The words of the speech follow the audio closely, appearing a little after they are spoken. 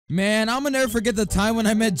Man, I'm gonna never forget the time when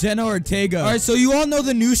I met Jenna Ortega. Alright, so you all know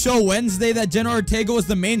the new show Wednesday that Jenna Ortega was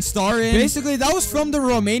the main star in? Basically, that was from the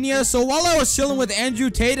Romania, so while I was chilling with Andrew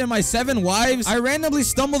Tate and my 7 wives, I randomly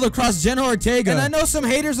stumbled across Jenna Ortega. And I know some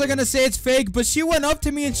haters are gonna say it's fake, but she went up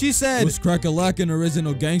to me and she said, "Was crack-a-lackin'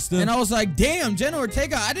 original gangster?" And I was like, damn, Jenna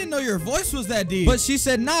Ortega, I didn't know your voice was that deep. But she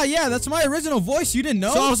said, nah, yeah, that's my original voice, you didn't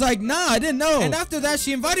know? So I was like, nah, I didn't know. And after that,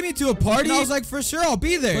 she invited me to a party, and I was like, for sure, I'll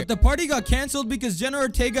be there. But the party got canceled because Jenna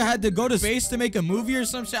Ortega had to go to space to make a movie or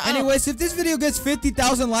some shit. Anyways, if this video gets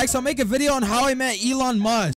 50,000 likes, I'll make a video on how I met Elon Musk.